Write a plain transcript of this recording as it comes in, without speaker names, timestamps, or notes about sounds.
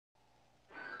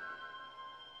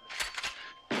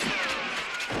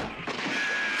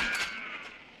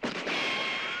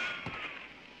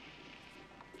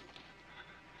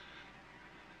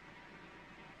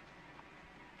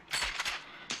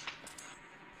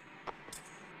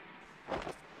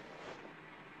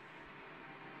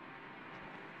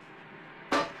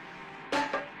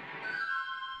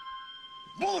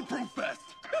Bulletproof vest!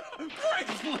 Great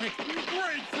flick!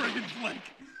 Great friggin' flick!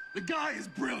 The guy is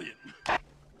brilliant. Hey,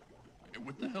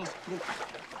 what the hell's... Yo,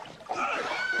 hey,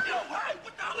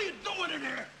 what the hell are you doing in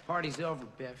here? Party's over,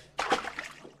 Biff.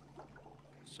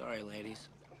 Sorry, ladies.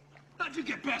 How'd you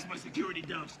get past my security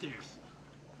downstairs?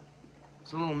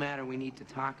 It's a little matter we need to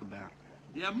talk about.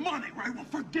 Yeah, money, right? Well,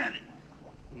 forget it.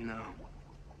 No,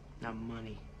 not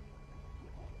money.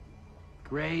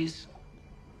 Gray's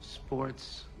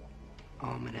Sports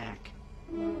Almanac.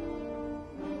 You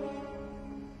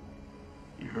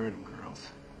heard him, girls.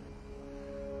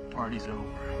 Party's over.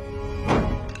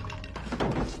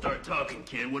 Start talking,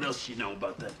 kid. What else you know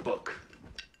about that book?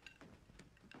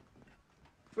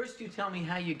 First, you tell me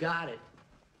how you got it.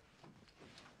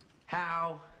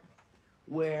 How,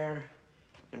 where,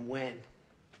 and when.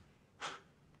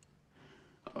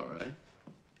 All right.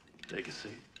 Take a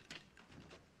seat.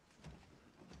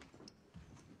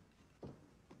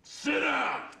 Sit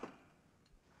down!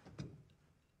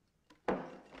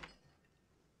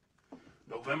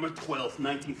 November 12th,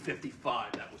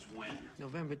 1955, that was when?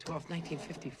 November 12th,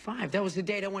 1955. That was the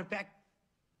date I went back.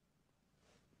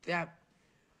 That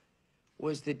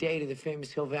was the date of the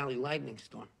famous Hill Valley lightning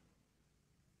storm.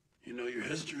 You know your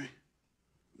history.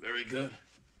 Very good.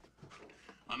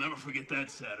 I'll never forget that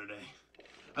Saturday.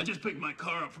 I just picked my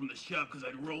car up from the shop because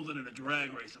I'd rolled it in a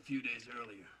drag race a few days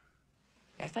earlier.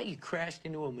 I thought you crashed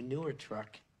into a manure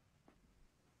truck.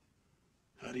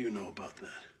 How do you know about that?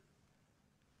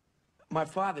 My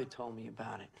father told me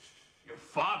about it. Your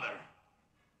father?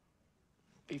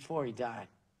 Before he died.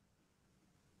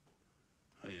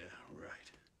 Oh, yeah,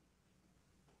 right.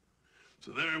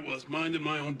 So there I was, minding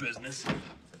my own business.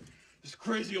 This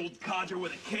crazy old codger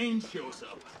with a cane shows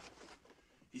up.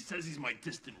 He says he's my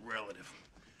distant relative.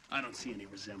 I don't see any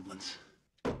resemblance.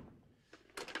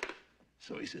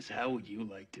 So he says, how would you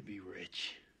like to be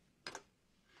rich?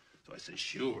 So I said,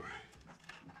 sure.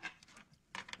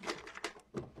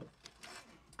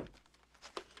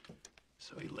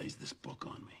 So he lays this book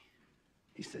on me.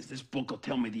 He says, this book will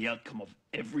tell me the outcome of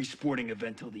every sporting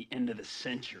event till the end of the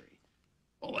century.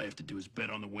 All I have to do is bet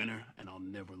on the winner, and I'll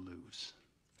never lose.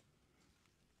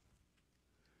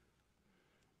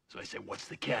 So I say, what's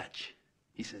the catch?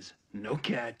 He says, no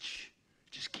catch,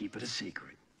 just keep it a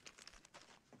secret.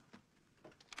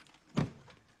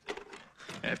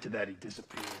 After that, he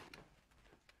disappeared.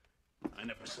 I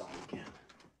never saw him again.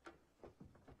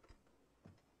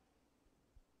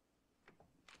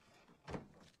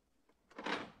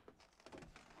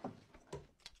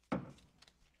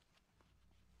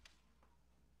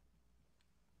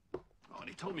 Oh, and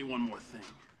he told me one more thing.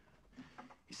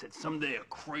 He said someday a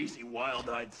crazy,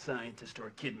 wild-eyed scientist or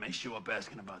a kid may show up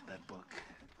asking about that book.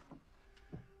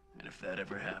 And if that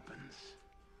ever happens...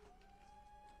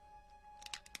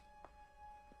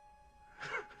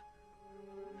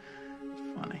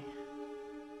 Funny.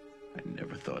 I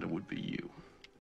never thought it would be you.